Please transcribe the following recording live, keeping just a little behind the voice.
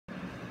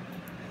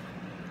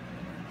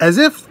As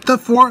if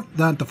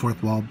not the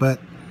fourth wall, but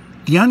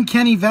the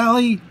uncanny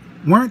valley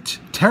weren't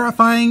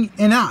terrifying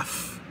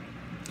enough.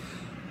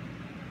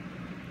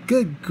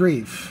 Good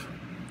grief.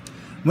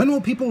 When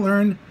will people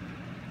learn,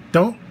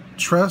 don't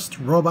trust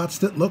robots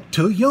that look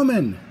too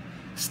human?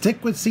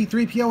 Stick with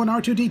C-3PO and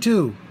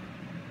R2-D2.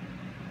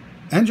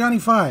 And Johnny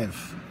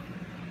 5.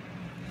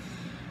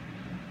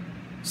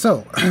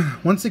 So,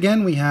 once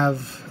again, we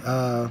have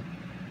a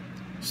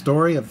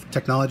story of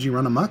technology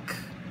run amok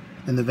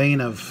in the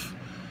vein of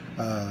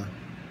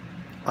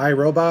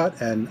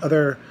iRobot and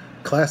other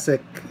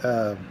classic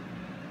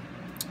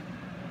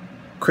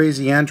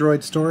crazy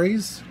android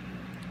stories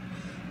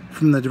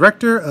from the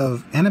director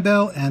of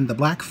Annabelle and the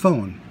Black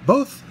Phone.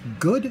 Both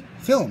good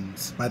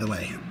films, by the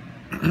way.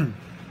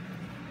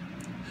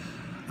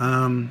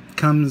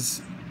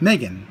 Comes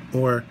M3GAN,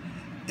 or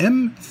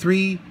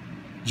M3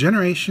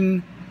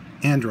 Generation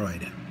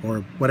Android, or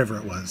whatever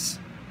it was.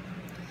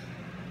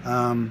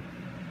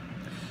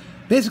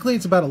 Basically,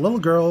 it's about a little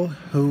girl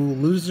who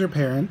loses her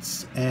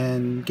parents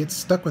and gets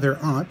stuck with her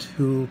aunt,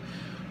 who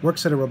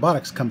works at a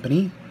robotics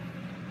company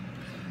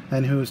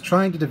and who's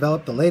trying to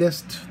develop the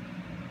latest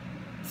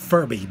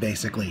Furby,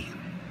 basically.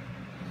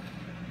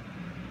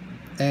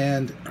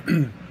 And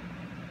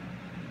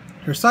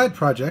her side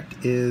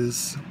project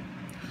is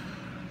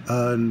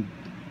an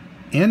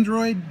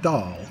android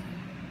doll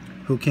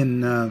who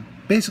can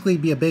basically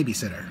be a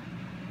babysitter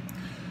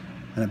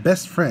and a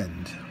best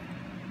friend.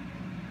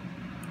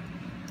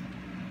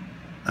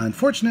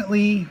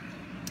 Unfortunately,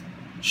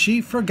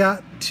 she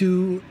forgot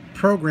to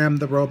program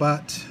the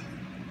robot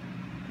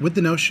with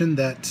the notion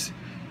that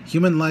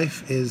human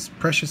life is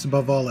precious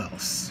above all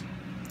else.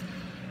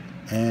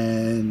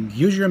 And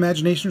use your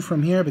imagination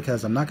from here,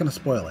 because I'm not going to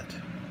spoil it.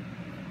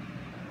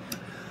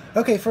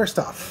 Okay, first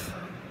off,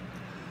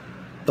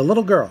 the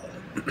little girl.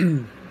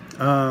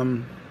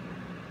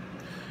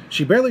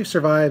 She barely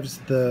survives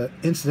the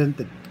incident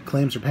that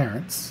claims her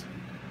parents.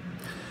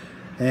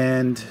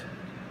 And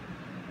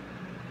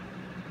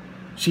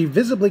she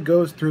visibly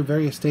goes through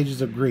various stages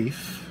of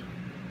grief.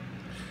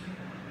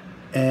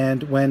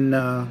 And when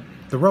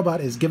the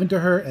robot is given to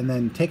her and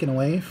then taken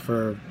away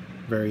for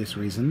various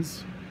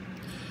reasons,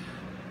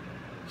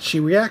 she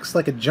reacts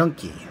like a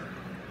junkie.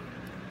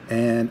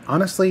 And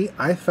honestly,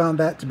 I found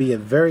that to be a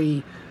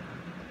very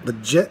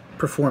legit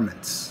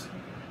performance.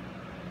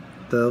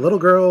 The little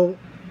girl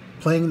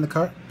playing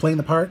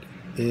the part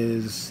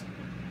is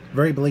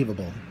very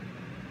believable.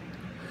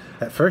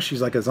 At first,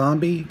 she's like a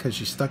zombie because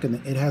she's stuck in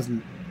the "it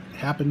hasn't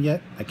happened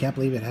yet. I can't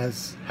believe it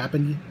has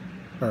happened,"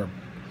 or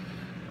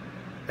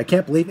 "I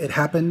can't believe it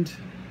happened.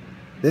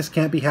 This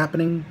can't be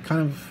happening"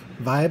 kind of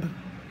vibe.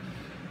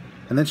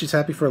 And then she's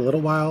happy for a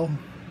little while.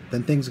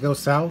 Then things go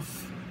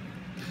south.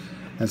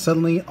 And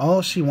suddenly,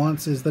 all she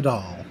wants is the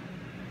doll.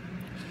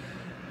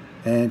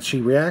 And she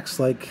reacts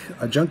like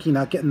a junkie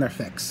not getting their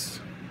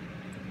fix.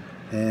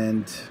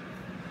 And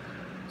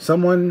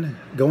someone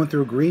going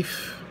through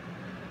grief,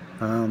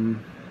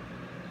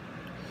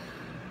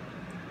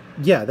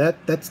 yeah,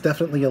 that's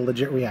definitely a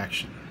legit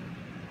reaction.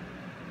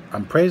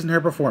 I'm praising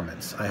her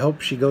performance. I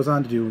hope she goes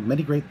on to do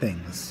many great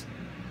things,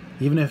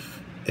 even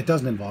if it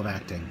doesn't involve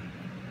acting.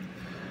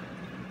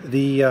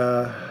 The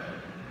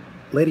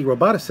lady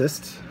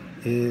roboticist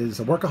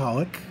is a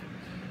workaholic.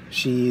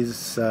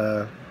 She's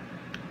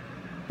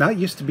not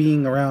used to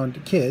being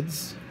around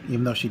kids,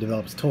 even though she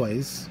develops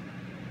toys.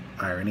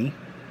 Irony.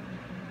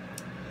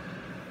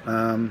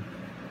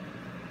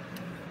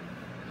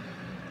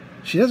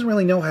 She doesn't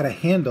really know how to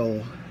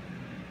handle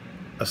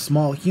a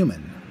small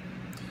human.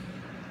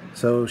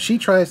 So she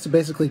tries to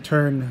basically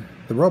turn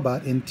the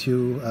robot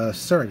into a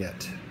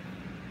surrogate.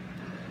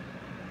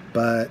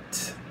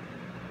 But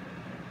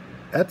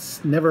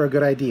that's never a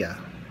good idea.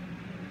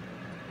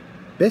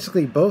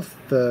 Basically, both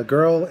the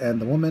girl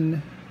and the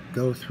woman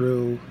go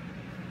through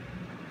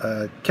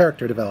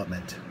character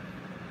development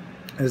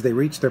as they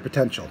reach their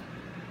potential.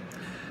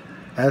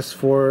 As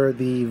for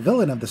the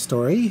villain of the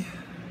story,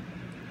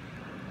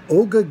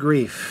 oh good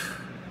grief.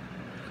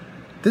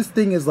 This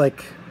thing is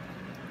like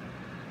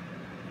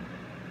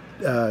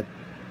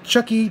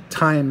Chucky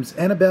times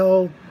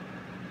Annabelle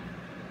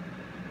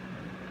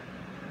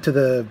to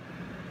the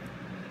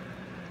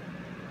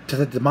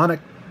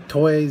demonic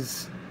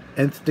toys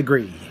nth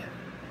degree.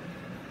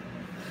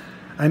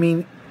 I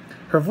mean,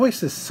 her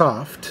voice is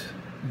soft,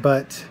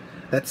 but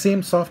that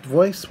same soft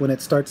voice, when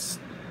it starts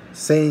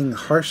saying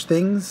harsh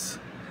things,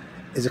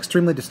 is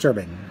extremely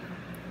disturbing.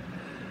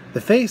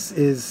 The face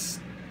is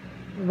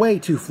way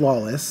too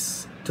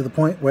flawless, to the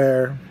point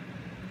where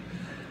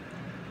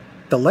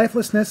the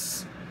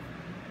lifelessness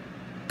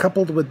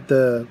coupled with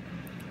the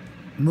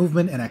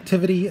movement and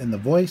activity and the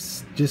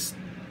voice just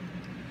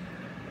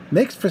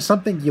makes for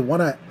something you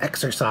want to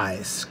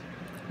exercise.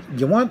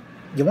 You want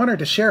her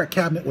to share a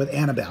cabinet with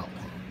Annabelle,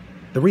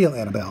 the real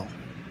Annabelle.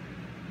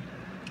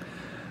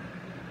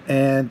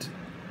 And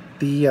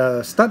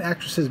the stunt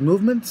actress's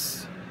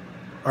movements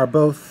are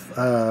both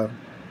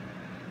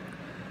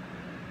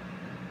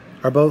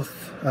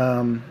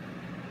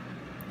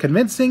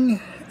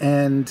convincing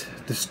and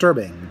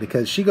disturbing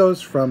because she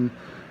goes from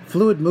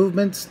fluid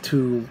movements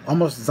to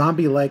almost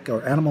zombie-like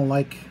or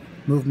animal-like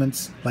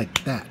movements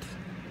like that.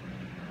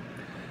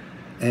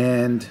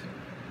 And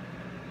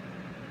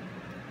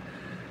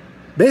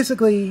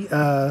basically,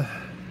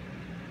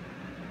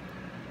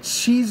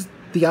 she's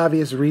the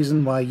obvious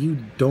reason why you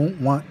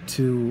don't want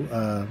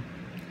to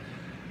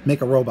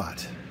make a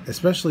robot,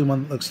 especially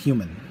one that looks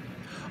human.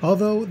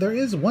 Although there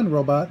is one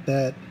robot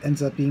that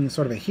ends up being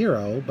sort of a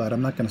hero, but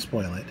I'm not going to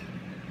spoil it.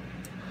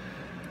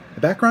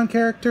 The background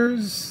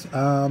characters,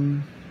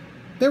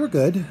 they were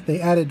good.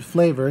 They added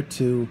flavor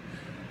to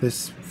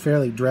this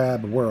fairly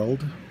drab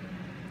world.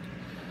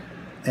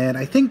 And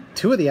I think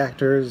 2 of the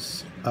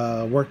actors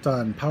worked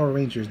on Power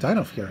Rangers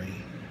Dino Fury.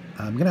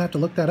 I'm going to have to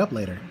look that up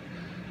later.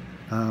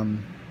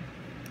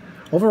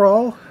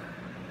 Overall,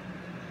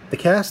 the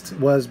cast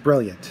was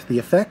brilliant. The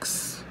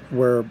effects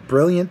were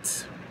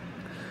brilliant.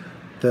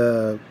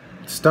 The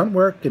stunt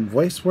work and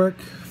voice work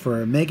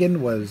for M3GAN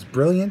was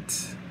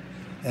brilliant.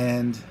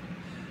 And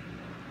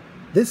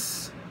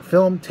this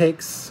film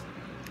takes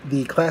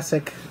the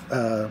classic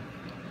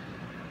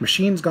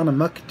machines gone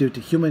amok due to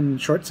human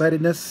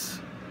short-sightedness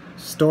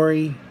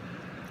story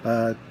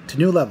to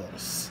new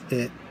levels.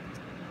 It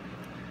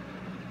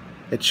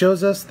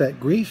shows us that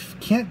grief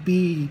can't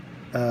be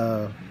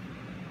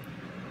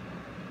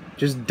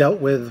just dealt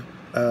with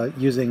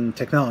using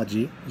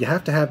technology. You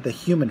have to have the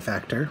human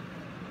factor.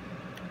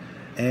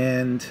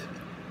 And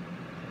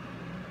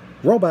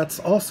robots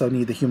also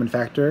need the human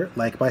factor,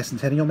 like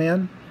Bicentennial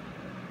Man.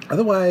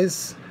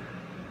 Otherwise,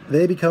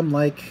 they become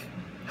like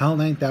HAL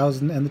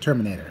 9000 and the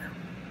Terminator.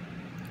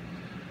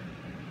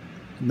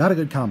 Not a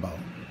good combo.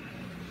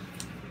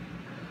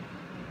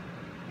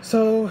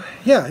 So,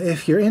 yeah,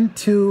 if you're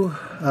into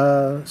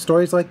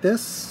stories like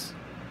this,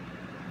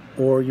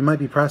 or you might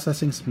be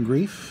processing some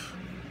grief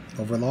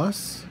over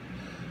loss,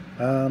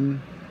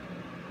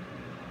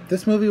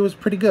 this movie was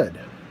pretty good.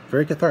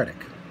 Very cathartic.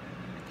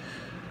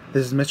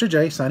 This is Mr.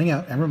 J signing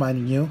out and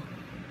reminding you,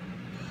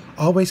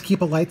 always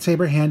keep a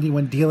lightsaber handy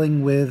when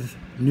dealing with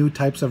new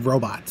types of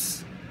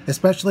robots,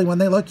 especially when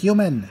they look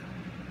human.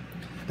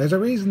 There's a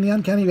reason the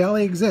Uncanny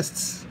Valley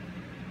exists.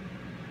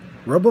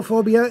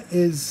 Robophobia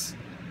is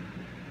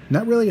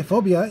not really a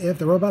phobia if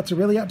the robots are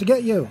really out to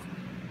get you.